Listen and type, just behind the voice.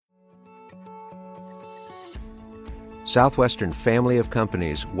Southwestern Family of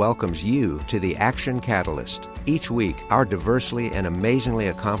Companies welcomes you to the Action Catalyst. Each week, our diversely and amazingly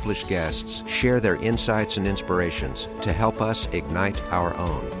accomplished guests share their insights and inspirations to help us ignite our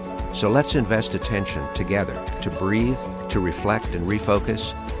own. So let's invest attention together to breathe, to reflect and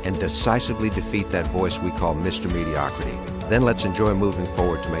refocus, and decisively defeat that voice we call Mr. Mediocrity. Then let's enjoy moving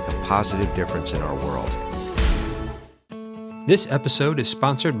forward to make a positive difference in our world. This episode is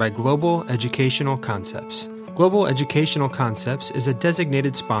sponsored by Global Educational Concepts. Global Educational Concepts is a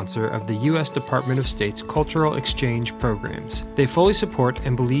designated sponsor of the U.S. Department of State's Cultural Exchange programs. They fully support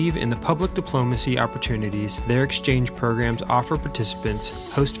and believe in the public diplomacy opportunities their exchange programs offer participants,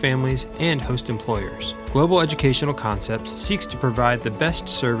 host families, and host employers. Global Educational Concepts seeks to provide the best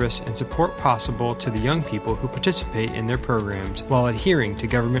service and support possible to the young people who participate in their programs while adhering to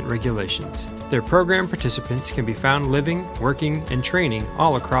government regulations. Their program participants can be found living, working, and training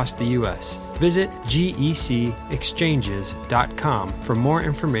all across the U.S. Visit gecexchanges.com for more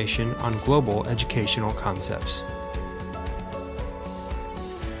information on Global Educational Concepts.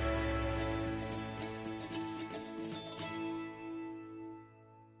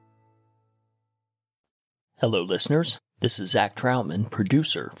 Hello, listeners. This is Zach Troutman,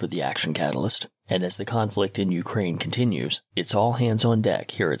 producer for The Action Catalyst. And as the conflict in Ukraine continues, it's all hands on deck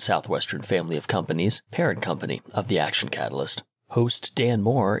here at Southwestern Family of Companies, parent company of The Action Catalyst. Host Dan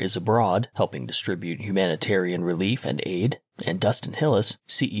Moore is abroad, helping distribute humanitarian relief and aid, and Dustin Hillis,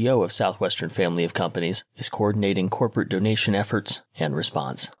 CEO of Southwestern Family of Companies, is coordinating corporate donation efforts and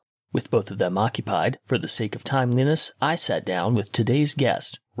response. With both of them occupied, for the sake of timeliness, I sat down with today's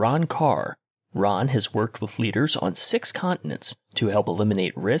guest, Ron Karr. Ron has worked with leaders on 6 continents to help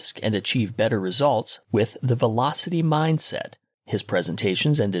eliminate risk and achieve better results with the velocity mindset. His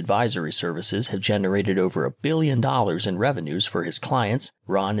presentations and advisory services have generated over $1 billion in revenues for his clients.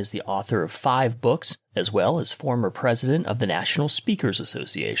 Ron is the author of 5 books, as well as former president of the National Speakers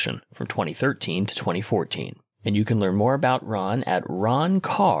Association from 2013 to 2014. And you can learn more about Ron at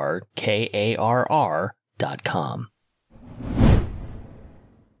ronkarr, Karr.com.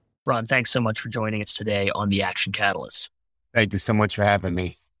 Ron, thanks so much for joining us today on The Action Catalyst. Thank you so much for having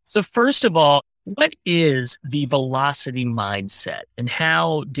me. So first of all, what is the velocity mindset and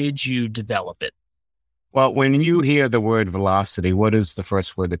how did you develop it? Well, when you hear the word velocity, what is the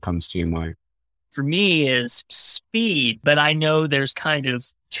first word that comes to your mind? For me is speed, but I know there's kind of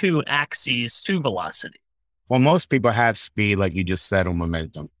 2 axes to velocity. Well, most people have speed, like you just said, or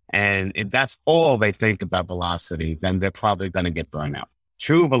momentum. And if that's all they think about velocity, then they're probably going to get burned out.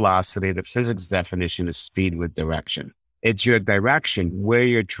 True velocity, the physics definition, is speed with direction. It's your direction, where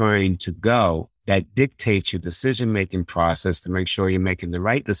you're trying to go, that dictates your decision-making process to make sure you're making the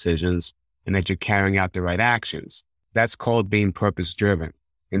right decisions and that you're carrying out the right actions. That's called being purpose-driven.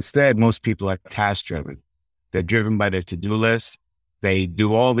 Instead, most people are task-driven. They're driven by their to-do list. They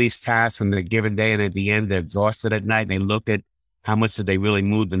do all these tasks on a given day, and at the end, they're exhausted at night. And they look at how much did they really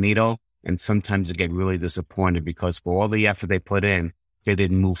move the needle, and sometimes they get really disappointed because for all the effort they put in, they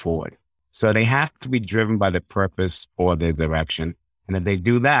didn't move forward. So they have to be driven by the purpose or the direction. And if they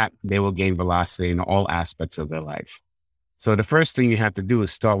do that, they will gain velocity in all aspects of their life. So the first thing you have to do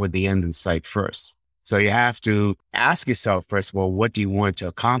is start with the end in sight first. So you have to ask yourself first, well, what do you want to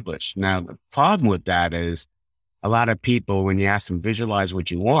accomplish? Now, the problem with that is a lot of people, when you ask them visualize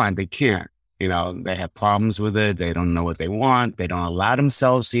what you want, they can't. They have problems with it. They don't know what they want. They don't allow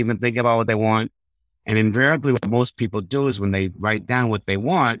themselves to even think about what they want. And invariably, what most people do is when they write down what they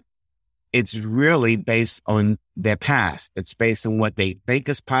want, it's really based on their past. It's based on what they think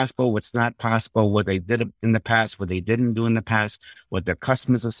is possible, what's not possible, what they did in the past, what they didn't do in the past, what their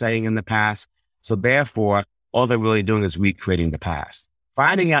customers are saying in the past. So therefore, all they're really doing is recreating the past.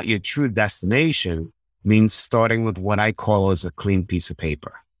 Finding out your true destination means starting with what I call as a clean piece of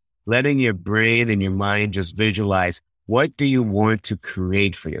paper. Letting your brain and your mind just visualize, what do you want to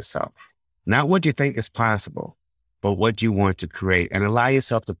create for yourself? Not what you think is possible, but what you want to create, and allow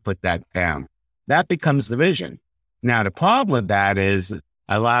yourself to put that down. That becomes the vision. Now, the problem with that is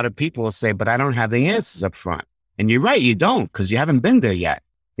a lot of people will say, but I don't have the answers up front. And you're right, you don't, because you haven't been there yet.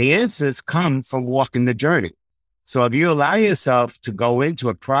 The answers come from walking the journey. So if you allow yourself to go into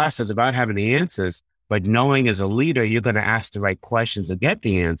a process without having the answers, but knowing as a leader, you're going to ask the right questions to get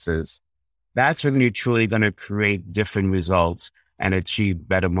the answers, that's when you're truly going to create different results and achieve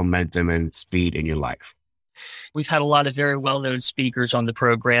better momentum and speed in your life. We've had a lot of very well-known speakers on the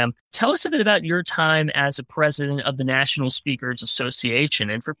program. Tell us a bit about your time as a president of the National Speakers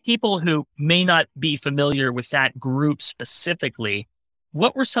Association. And for people who may not be familiar with that group specifically,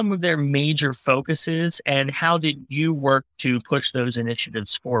 what were some of their major focuses and how did you work to push those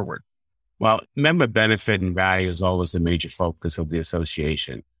initiatives forward? Well, member benefit and value is always the major focus of the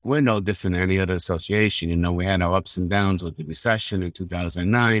association. We're no different than any other association. We had our ups and downs with the recession in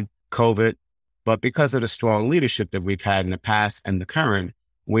 2009, COVID, but because of the strong leadership that we've had in the past and the current,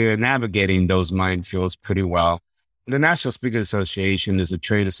 we're navigating those minefields pretty well. The National Speakers Association is a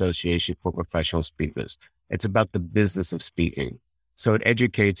trade association for professional speakers. It's about the business of speaking. So it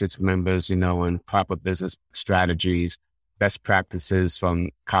educates its members, on proper business strategies, best practices from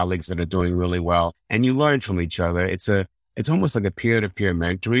colleagues that are doing really well. And you learn from each other. It's almost like a peer-to-peer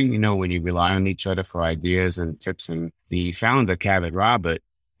mentoring, when you rely on each other for ideas and tips. And the founder, Kevin Robert,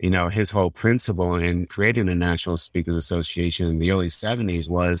 his whole principle in creating the National Speakers Association in the early 70s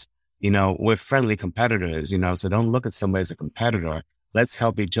was, we're friendly competitors, so don't look at somebody as a competitor. Let's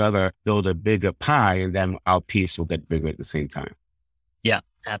help each other build a bigger pie, and then our piece will get bigger at the same time. Yeah,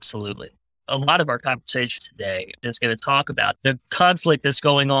 absolutely. A lot of our conversation today is going to talk about the conflict that's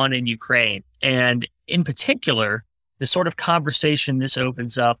going on in Ukraine. And in particular, the sort of conversation this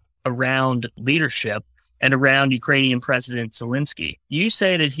opens up around leadership and around Ukrainian President Zelenskyy. You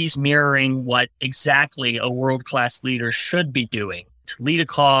say that he's mirroring what exactly a world-class leader should be doing to lead a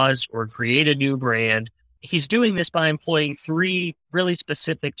cause or create a new brand. He's doing this by employing 3 really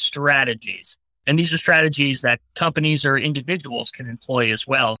specific strategies. And these are strategies that companies or individuals can employ as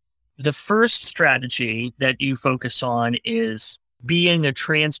well. The first strategy that you focus on is being a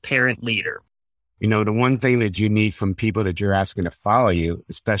transparent leader. The one thing that you need from people that you're asking to follow you,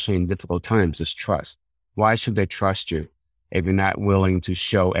 especially in difficult times, is trust. Why should they trust you if you're not willing to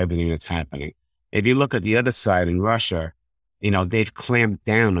show everything that's happening? If you look at the other side in Russia, they've clamped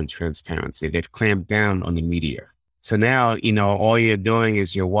down on transparency. They've clamped down on the media. So now, all you're doing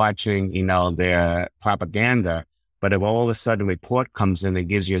is you're watching, their propaganda. But if all of a sudden a report comes in and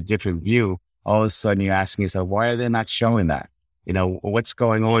gives you a different view, all of a sudden you're asking yourself, why are they not showing that? What's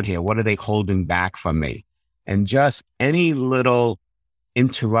going on here? What are they holding back from me? And just any little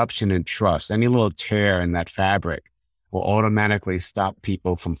interruption in trust, any little tear in that fabric will automatically stop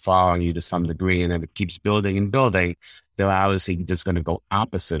people from following you to some degree. And if it keeps building and building, they're obviously just going to go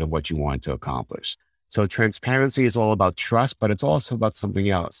opposite of what you want to accomplish. So transparency is all about trust, but it's also about something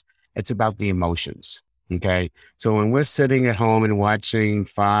else. It's about the emotions. Okay. So when we're sitting at home and watching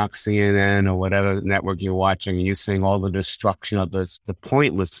Fox, CNN, or whatever network you're watching, and you're seeing all the destruction of the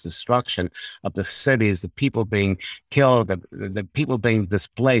pointless destruction of the cities, the people being killed, the people being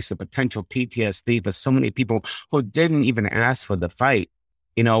displaced, the potential PTSD for so many people who didn't even ask for the fight,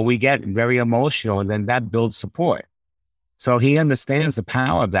 we get very emotional, and then that builds support. So he understands the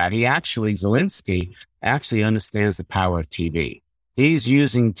power of that. Zelenskyy actually understands the power of TV. He's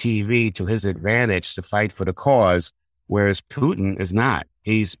using TV to his advantage to fight for the cause, whereas Putin is not.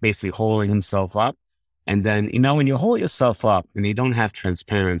 He's basically holding himself up. And then, when you hold yourself up and you don't have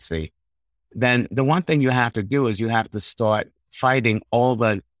transparency, then the one thing you have to do is you have to start fighting all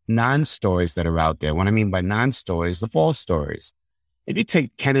the non-stories that are out there. What I mean by non-stories, the false stories. If you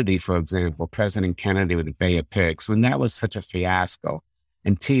take Kennedy, for example, President Kennedy with the Bay of Pigs, when that was such a fiasco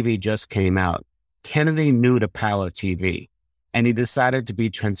and TV just came out, Kennedy knew the power of TV. And he decided to be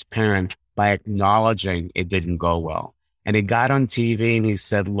transparent by acknowledging it didn't go well. And he got on TV and he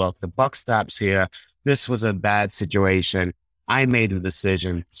said, look, the buck stops here. This was a bad situation. I made the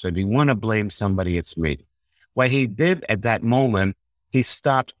decision. So if you want to blame somebody, it's me. What he did at that moment, he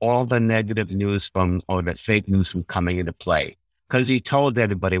stopped all the negative news or the fake news from coming into play because he told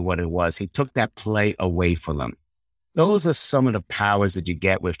everybody what it was. He took that play away from them. Those are some of the powers that you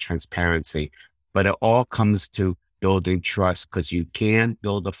get with transparency, but it all comes to building trust, because you can't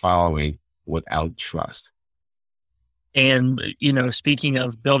build a following without trust. And, speaking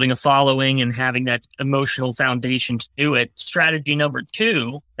of building a following and having that emotional foundation to do it, strategy number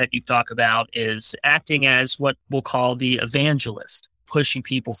 2 that you talk about is acting as what we'll call the evangelist, pushing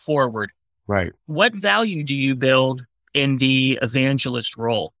people forward. Right. What value do you build in the evangelist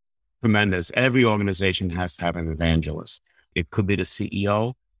role? Tremendous. Every organization has to have an evangelist. It could be the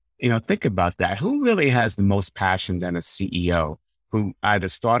CEO. Think about that. Who really has the most passion than a CEO who either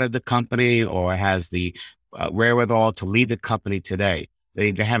started the company or has the wherewithal to lead the company today?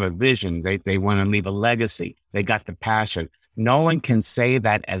 They have a vision. They want to leave a legacy. They got the passion. No one can say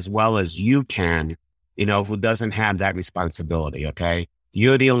that as well as you can, who doesn't have that responsibility, okay?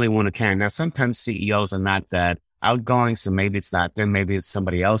 You're the only one who can. Now, sometimes CEOs are not that outgoing, so maybe it's not them. Maybe it's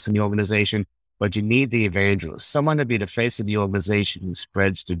somebody else in the organization. But you need the evangelist, someone to be the face of the organization who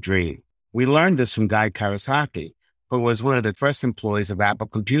spreads the dream. We learned this from Guy Kawasaki, who was one of the first employees of Apple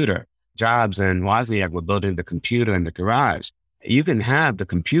Computer. Jobs and Wozniak were building the computer in the garage. You can have the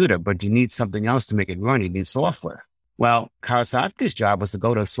computer, but you need something else to make it run. You need software. Well, Kawasaki's job was to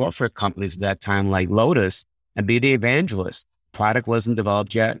go to software companies at that time like Lotus and be the evangelist. Product wasn't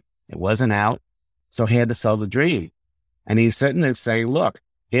developed yet. It wasn't out. So he had to sell the dream. And he's sitting there saying, look,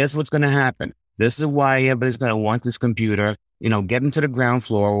 here's what's going to happen. This is why everybody's going to want this computer. Get into the ground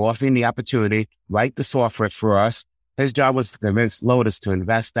floor, offering the opportunity, write the software for us. His job was to convince Lotus to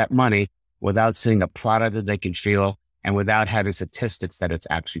invest that money without seeing a product that they can feel and without having statistics that it's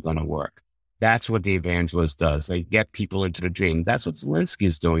actually going to work. That's what the evangelist does. They get people into the dream. That's what Zelenskyy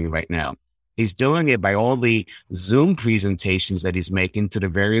is doing right now. He's doing it by all the Zoom presentations that he's making to the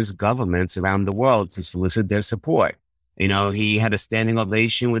various governments around the world to solicit their support. He had a standing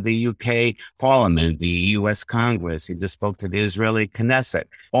ovation with the UK Parliament, the US Congress. He just spoke to the Israeli Knesset,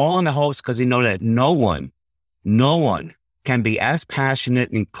 all in the hopes because he knows that no one can be as passionate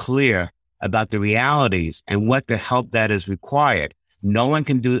and clear about the realities and what the help that is required. No one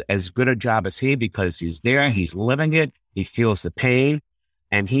can do as good a job as he because he's there, he's living it, he feels the pain,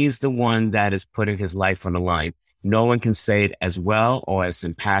 and he's the one that is putting his life on the line. No one can say it as well or as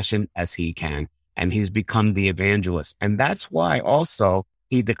impassioned as he can. And he's become the evangelist. And that's why also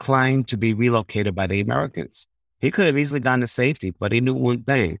he declined to be relocated by the Americans. He could have easily gone to safety, but he knew one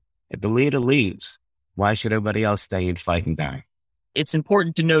thing. If the leader leaves, why should everybody else stay and fight and die? It's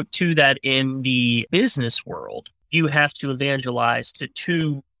important to note, too, that in the business world, you have to evangelize to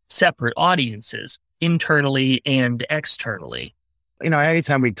two separate audiences, internally and externally.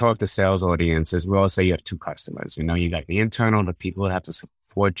 Anytime we talk to sales audiences, we all say you have two customers. You got the internal, the people that have to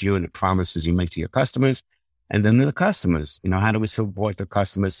support you and the promises you make to your customers. And then the customers, how do we support the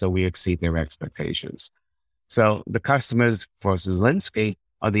customers so we exceed their expectations? So the customers for Zelenskyy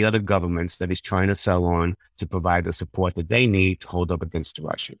are the other governments that he's trying to sell on to provide the support that they need to hold up against the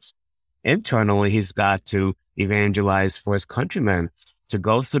Russians. Internally, he's got to evangelize for his countrymen to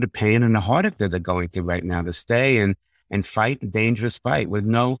go through the pain and the heartache that they're going through right now, to stay and fight the dangerous fight with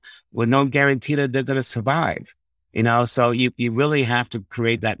no guarantee that they're going to survive. So you really have to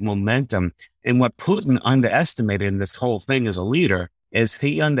create that momentum. And what Putin underestimated in this whole thing as a leader is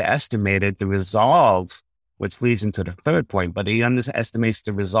he underestimated the resolve, which leads into the third point, but he underestimates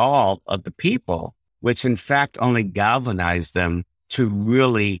the resolve of the people, which in fact only galvanized them to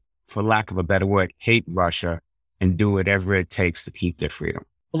really, for lack of a better word, hate Russia and do whatever it takes to keep their freedom.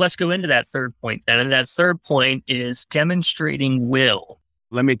 Well, let's go into that third point then. And that third point is demonstrating will.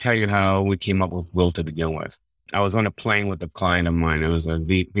 Let me tell you how we came up with will to begin with. I was on a plane with a client of mine. It was a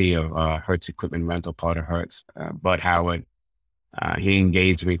VP of Hertz Equipment Rental, part of Hertz, Bud Howard. He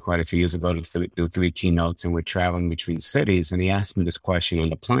engaged me quite a few years ago to do 3 keynotes, and we're traveling between cities. And he asked me this question on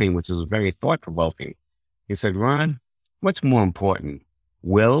the plane, which was very thought-provoking. He said, Ron, what's more important,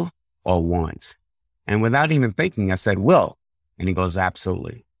 will or want? And without even thinking, I said, will. And he goes,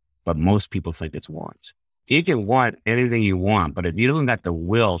 absolutely. But most people think it's want. You can want anything you want, but if you don't got the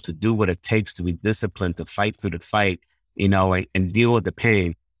will to do what it takes to be disciplined, to fight through the fight, and deal with the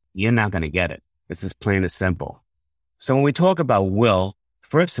pain, you're not going to get it. It's as plain as simple. So when we talk about will,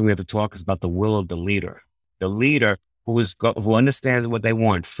 first thing we have to talk is about the will of the leader who understands what they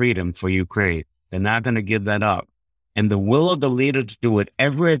want, freedom for Ukraine. They're not going to give that up. And the will of the leader to do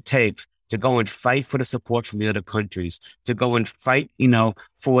whatever it takes to go and fight for the support from the other countries, to go and fight,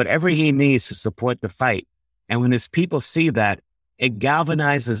 for whatever he needs to support the fight. And when his people see that, it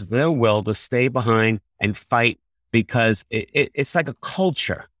galvanizes their will to stay behind and fight, because it's like a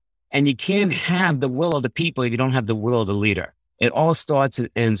culture. And you can't have the will of the people if you don't have the will of the leader. It all starts and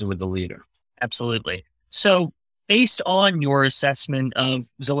ends with the leader. Absolutely. So based on your assessment of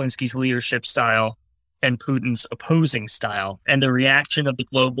Zelensky's leadership style and Putin's opposing style and the reaction of the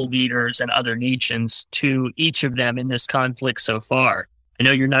global leaders and other nations to each of them in this conflict so far, I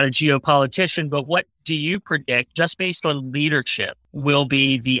know you're not a geopolitician, but what do you predict, just based on leadership, will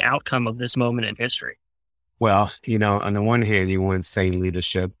be the outcome of this moment in history? Well, on the one hand, you want to say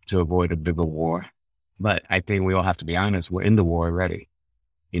leadership to avoid a bigger war. But I think we all have to be honest. We're in the war already.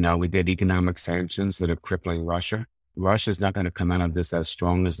 We did economic sanctions that are crippling Russia. Russia's not going to come out of this as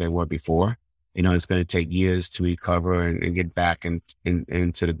strong as they were before. It's going to take years to recover and get back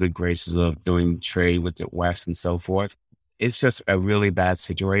into the good graces of doing trade with the West and so forth. It's just a really bad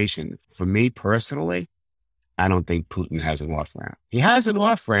situation. For me personally, I don't think Putin has an off-ramp. He has an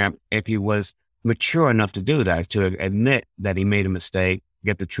off-ramp if he was mature enough to do that, to admit that he made a mistake,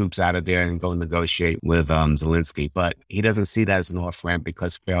 get the troops out of there and go negotiate with Zelenskyy. But he doesn't see that as an off-ramp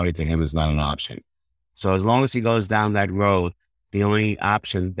because failure to him is not an option. So as long as he goes down that road, the only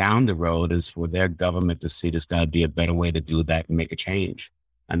option down the road is for their government to see there's got to be a better way to do that and make a change.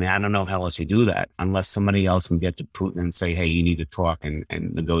 I mean, I don't know how else you do that unless somebody else can get to Putin and say, hey, you need to talk and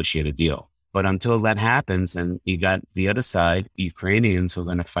negotiate a deal. But until that happens, and you got the other side, Ukrainians who are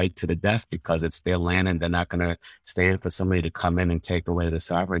going to fight to the death because it's their land and they're not going to stand for somebody to come in and take away the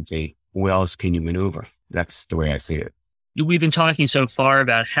sovereignty, where else can you maneuver? That's the way I see it. We've been talking so far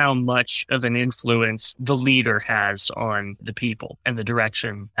about how much of an influence the leader has on the people and the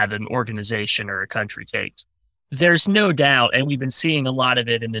direction that an organization or a country takes. There's no doubt, and we've been seeing a lot of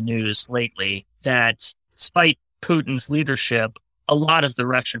it in the news lately, that despite Putin's leadership, a lot of the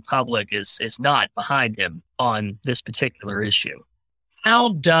Russian public is not behind him on this particular issue.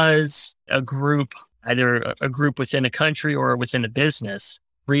 How does a group, either a group within a country or within a business,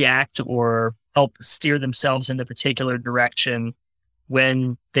 react or help steer themselves in a particular direction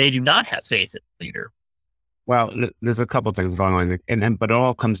when they do not have faith in the leader? Well, there's a couple of things going on, but it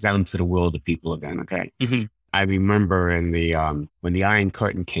all comes down to the will of the people again, okay? Mm-hmm. I remember in the when the Iron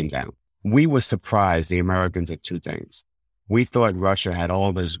Curtain came down, we were surprised, the Americans, at two things. We thought Russia had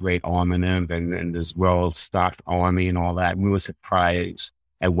all this great armament and this well-stocked army and all that. We were surprised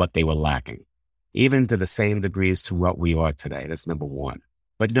at what they were lacking, even to the same degrees to what we are today. That's number one.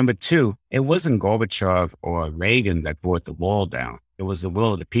 But number two, it wasn't Gorbachev or Reagan that brought the wall down. It was the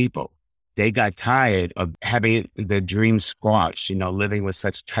will of the people. They got tired of having their dreams squashed, living with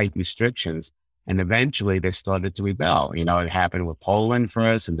such tight restrictions. And eventually they started to rebel. It happened with Poland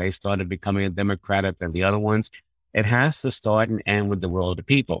first, and they started becoming a democratic than the other ones. It has to start and end with the will of the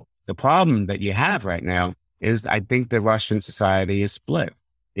people. The problem that you have right now is I think the Russian society is split.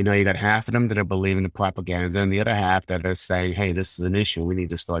 You got half of them that are believing the propaganda and the other half that are saying, hey, this is an issue. We need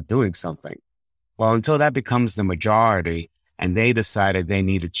to start doing something. Well, until that becomes the majority and they decided they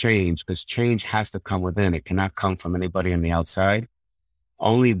need to change, because change has to come within. It cannot come from anybody on the outside.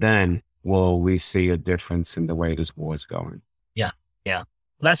 Only then will we see a difference in the way this war is going. Yeah.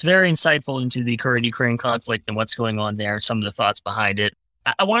 That's very insightful into the current Ukraine conflict and what's going on there, some of the thoughts behind it.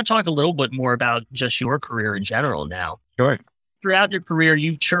 I want to talk a little bit more about just your career in general now. Sure. Throughout your career,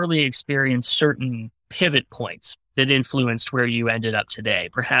 you've surely experienced certain pivot points that influenced where you ended up today.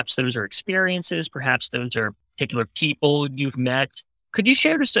 Perhaps those are experiences, perhaps those are particular people you've met. Could you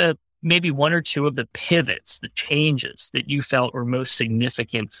share just maybe one or two of the pivots, the changes that you felt were most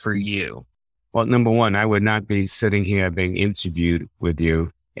significant for you? Well, number one, I would not be sitting here being interviewed with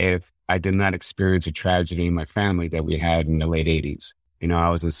you if I did not experience a tragedy in my family that we had in the late 80s. I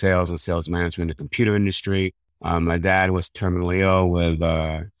was in sales and sales management in the computer industry. My dad was terminally ill with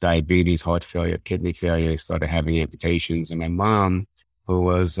diabetes, heart failure, kidney failure. He started having amputations. And my mom, who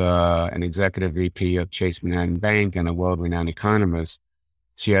was an executive VP of Chase Manhattan Bank and a world-renowned economist,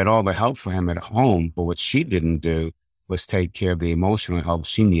 she had all the help for him at home. But what she didn't do was take care of the emotional help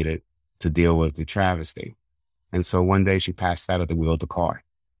she needed to deal with the travesty. And so one day she passed out of the wheel of the car.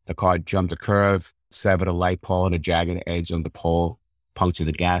 The car jumped a curve, severed a light pole at a jagged edge on the pole, punctured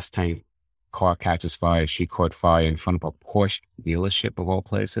the gas tank. Car catches fire. She caught fire in front of a Porsche dealership of all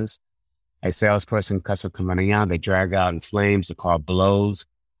places. A salesperson, customer coming out, they drag out in flames. The car blows,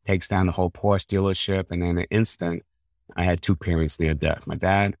 takes down the whole Porsche dealership. And in an instant, I had two parents near death, my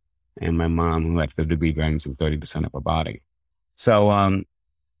dad and my mom, who had 50-degree burns and 30% of her body. So,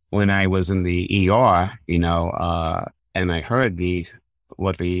 when I was in the ER, and I heard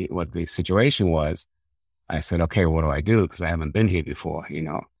what the situation was, I said, okay, what do I do? Because I haven't been here before,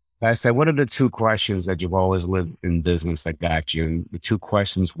 I said, what are the two questions that you've always lived in business that got you? And the two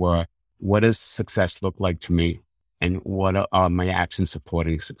questions were, what does success look like to me? And what are my actions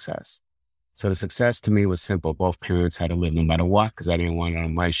supporting success? So the success to me was simple. Both parents had to live no matter what, because I didn't want it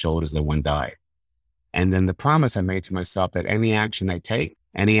on my shoulders that one died. And then the promise I made to myself that any action I take,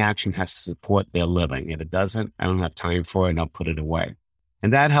 any action has to support their living. If it doesn't, I don't have time for it and I'll put it away.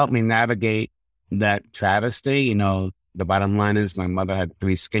 And that helped me navigate that travesty. The bottom line is my mother had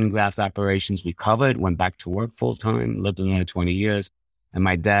 3 skin graft operations recovered, went back to work full time, lived another 20 years, and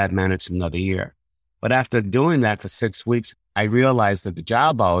my dad managed another year. But after doing that for 6 weeks, I realized that the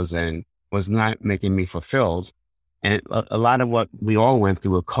job I was in was not making me fulfilled. And a lot of what we all went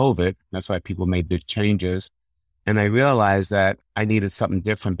through with COVID, that's why people made big changes. And I realized that I needed something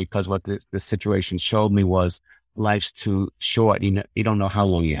different because what the situation showed me was life's too short. You don't know how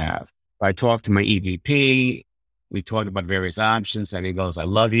long you have. I talked to my EVP. We talked about various options and he goes, I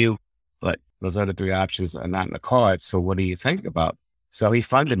love you, but those other 3 options are not in the cards. So what do you think about? So he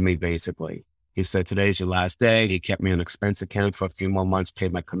funded me basically. He said, today's your last day. He kept me on an expense account for a few more months,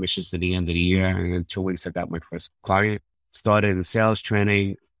 paid my commissions to the end of the year. And in 2 weeks, I got my first client, started in sales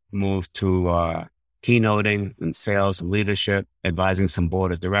training, moved to keynoting and sales and leadership, advising some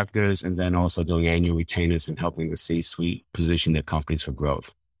board of directors, and then also doing annual retainers and helping the C-suite position their companies for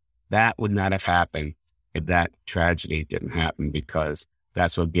growth. That would not have happened if that tragedy didn't happen, because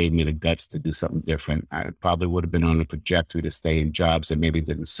That's what gave me the guts to do something different. I probably would have been on a trajectory to stay in jobs that maybe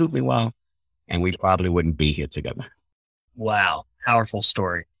didn't suit me well, and we probably wouldn't be here together. Wow. Powerful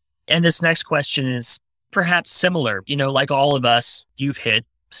story. And this next question is perhaps similar. Like all of us, you've hit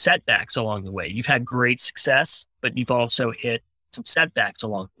setbacks along the way. You've had great success, but you've also hit some setbacks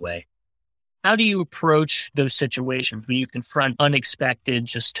along the way. How do you approach those situations when you confront unexpected,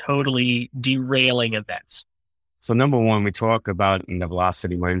 just totally derailing events? So number one, we talk about in the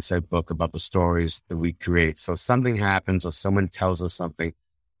Velocity Mindset book about the stories that we create. So something happens or someone tells us something,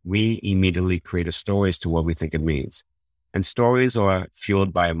 we immediately create a story as to what we think it means. And stories are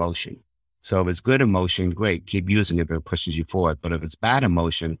fueled by emotion. So if it's good emotion, great, keep using it if it pushes you forward. But if it's bad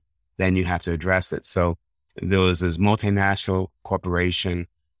emotion, then you have to address it. So there was this multinational corporation.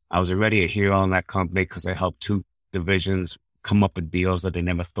 I was already a hero in that company because I helped 2 divisions come up with deals that they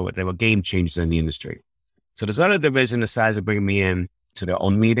never thought. They were game changers in the industry. So this other division decided to bring me in to their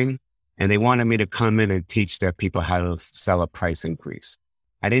own meeting, and they wanted me to come in and teach their people how to sell a price increase.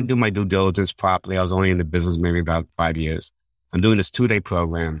 I didn't do my due diligence properly. I was only in the business maybe about 5 years. I'm doing this 2-day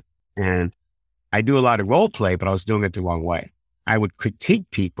program, and I do a lot of role play, but I was doing it the wrong way. I would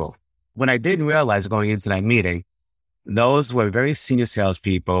critique people. What I didn't realize going into that meeting, those were very senior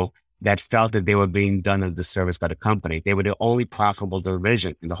salespeople that felt that they were being done a disservice by the company. They were the only profitable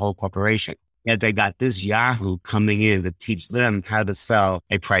division in the whole corporation. Yet they got this Yahoo coming in to teach them how to sell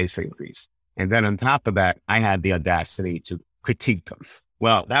a price increase. And then on top of that, I had the audacity to critique them.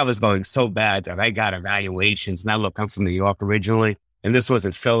 Well, that was going so bad that I got evaluations. Now, look, I'm from New York originally, and this was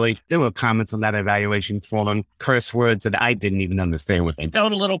in Philly. There were comments on that evaluation falling curse words that I didn't even understand what they meant.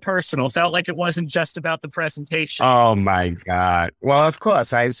 Felt a little personal. Felt like it wasn't just about the presentation. Oh, my God. Well, of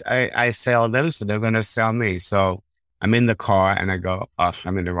course, I sell them, so they're going to sell me. So I'm in the car and I go, oh,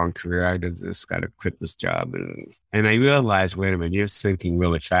 I'm in the wrong career. I just got to quit this job. And I realized, wait a minute, you're sinking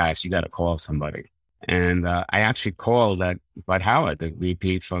really fast. You got to call somebody. And I actually called Bud Howard, the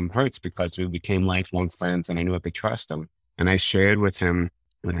VP from Hertz, because we became lifelong friends and I knew I could trust him. And I shared with him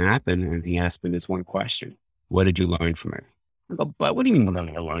what happened. And he asked me this one question: what did you learn from it? I go, but what do you mean what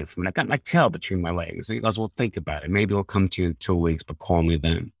did I learn from it? I got my tail between my legs. And he goes, well, think about it. Maybe it'll come to you in 2 weeks, but call me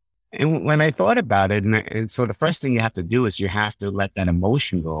then. And when I thought about it, and so the first thing you have to do is you have to let that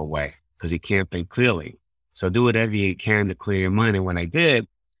emotion go away because you can't think clearly. So do whatever you can to clear your mind. And when I did,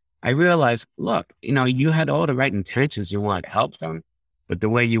 I realized, look, you had all the right intentions. You wanted to help them, but the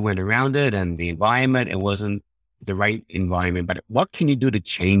way you went around it and the environment, it wasn't the right environment. But what can you do to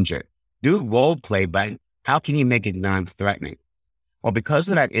change it? Do role play, but how can you make it non-threatening? Well, because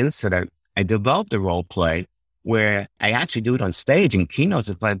of that incident, I developed a role play where I actually do it on stage in keynotes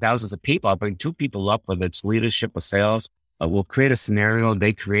in front of thousands of people. I'll bring 2 people up, whether it's leadership or sales. We'll create a scenario.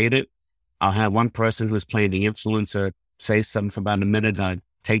 They create it. I'll have one person who's playing the influencer say something for about a minute. I'll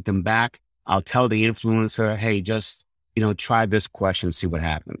take them back. I'll tell the influencer, hey, just, try this question, see what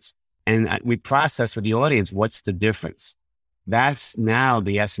happens. And we process with the audience, what's the difference? That's now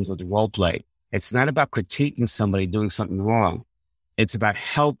the essence of the role play. It's not about critiquing somebody doing something wrong. It's about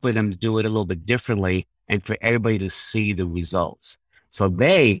helping them to do it a little bit differently and for everybody to see the results. So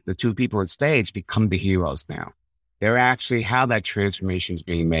the 2 people on stage, become the heroes now. They're actually how that transformation is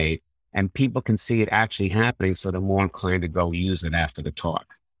being made, and people can see it actually happening, so they're more inclined to go use it after the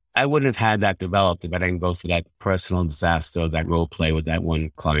talk. I wouldn't have had that developed if I didn't go through that personal disaster, that role play with that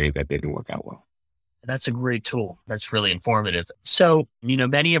one client that didn't work out well. That's a great tool. That's really informative. So,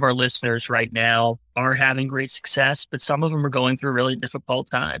 many of our listeners right now are having great success, but some of them are going through really difficult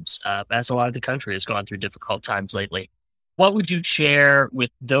times, as a lot of the country has gone through difficult times lately. What would you share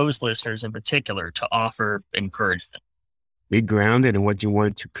with those listeners in particular to offer encouragement? Be grounded in what you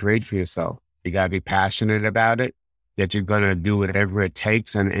want to create for yourself. You got to be passionate about it, that you're going to do whatever it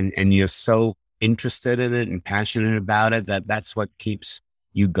takes. And you're so interested in it and passionate about it, that's what keeps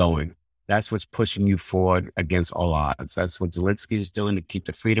you going. That's what's pushing you forward against all odds. That's what Zelenskyy is doing to keep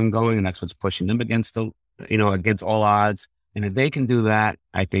the freedom going. And that's what's pushing them against all odds. And if they can do that,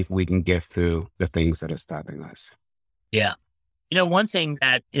 I think we can get through the things that are stopping us. Yeah. One thing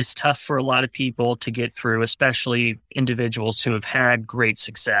that is tough for a lot of people to get through, especially individuals who have had great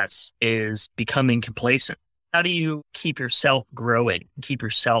success, is becoming complacent. How do you keep yourself growing, keep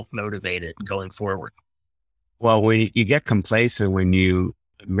yourself motivated going forward? Well, when you get complacent, when you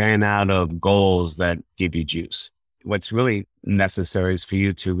ran out of goals that give you juice, what's really necessary is for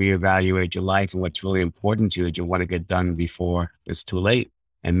you to reevaluate your life, and what's really important to you that you want to get done before it's too late,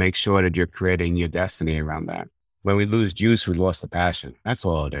 and make sure that you're creating your destiny around that. When we lose juice, we lost the passion. That's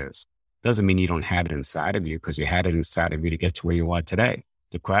all it is. Doesn't mean you don't have it inside of you, because you had it inside of you to get to where you are today.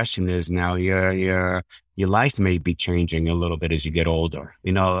 The question is now your life may be changing a little bit as you get older.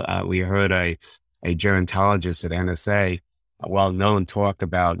 We heard a gerontologist at NSA, a well-known, talk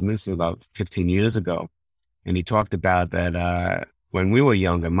about, and this is about 15 years ago, and he talked about that when we were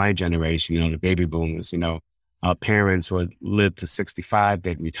younger, my generation, the baby boomers, our parents would live to 65,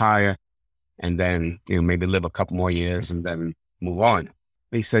 they'd retire, and then, maybe live a couple more years and then move on.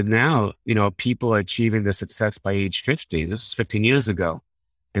 He said now, people are achieving their success by age 50. This is 15 years ago.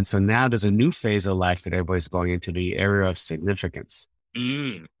 And so now there's a new phase of life that everybody's going into, the area of significance.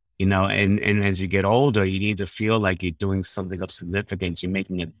 And as you get older, you need to feel like you're doing something of significance. You're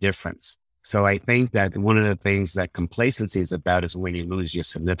making a difference. So I think that one of the things that complacency is about is when you lose your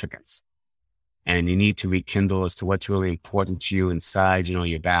significance. And you need to rekindle as to what's really important to you inside,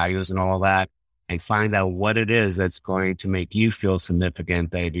 your values and all that, and find out what it is that's going to make you feel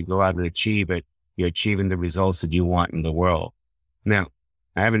significant, that if you go out and achieve it, you're achieving the results that you want in the world. Now,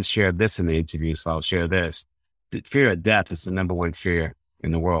 I haven't shared this in the interview, so I'll share this. The fear of death is the number one fear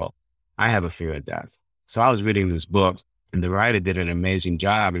in the world. I have a fear of death. So I was reading this book, and the writer did an amazing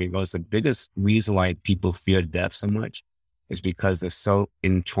job. And he goes, the biggest reason why people fear death so much is because they're so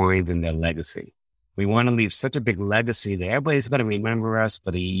entwined in their legacy. We want to leave such a big legacy that everybody's going to remember us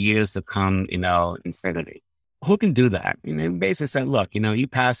for the years to come, infinity. Who can do that? Basically said, look, you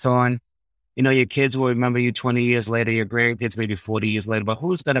pass on, your kids will remember you 20 years later, your grandkids maybe 40 years later, but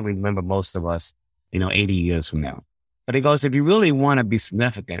who's going to remember most of us, 80 years from now? But he goes, if you really want to be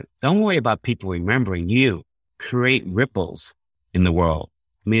significant, don't worry about people remembering you. Create ripples in the world.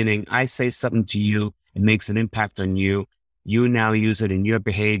 Meaning I say something to you, it makes an impact on you. You now use it in your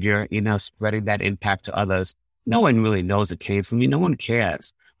behavior, spreading that impact to others. No one really knows it came from you. No one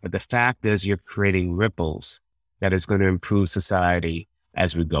cares. But the fact is you're creating ripples that is going to improve society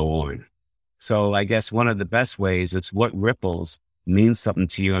as we go on. So I guess one of the best ways is what ripples means something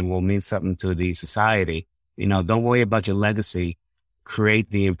to you and will mean something to the society. Don't worry about your legacy. Create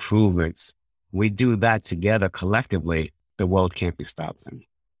the improvements. We do that together collectively. The world can't be stopped.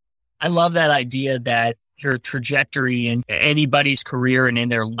 I love that idea that your trajectory in anybody's career and in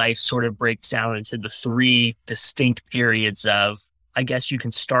their life sort of breaks down into the three distinct periods of, I guess you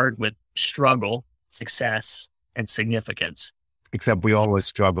can start with struggle, success, and significance. Except we always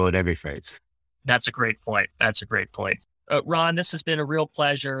struggle at every phase. That's a great point. Ron, this has been a real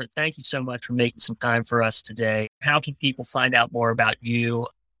pleasure. Thank you so much for making some time for us today. How can people find out more about you?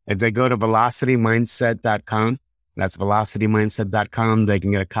 If they go to velocitymindset.com, that's velocitymindset.com, they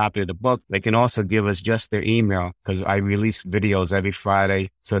can get a copy of the book. They can also give us just their email because I release videos every Friday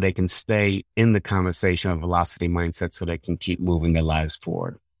so they can stay in the conversation of Velocity Mindset so they can keep moving their lives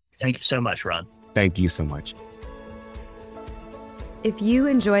forward. Thank you so much, Ron. Thank you so much. If you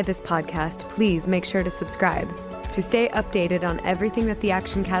enjoy this podcast, please make sure to subscribe. To stay updated on everything that the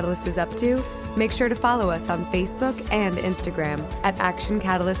Action Catalyst is up to, make sure to follow us on Facebook and Instagram at Action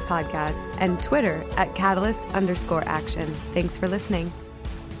Catalyst Podcast and Twitter at Catalyst_Action. Thanks for listening.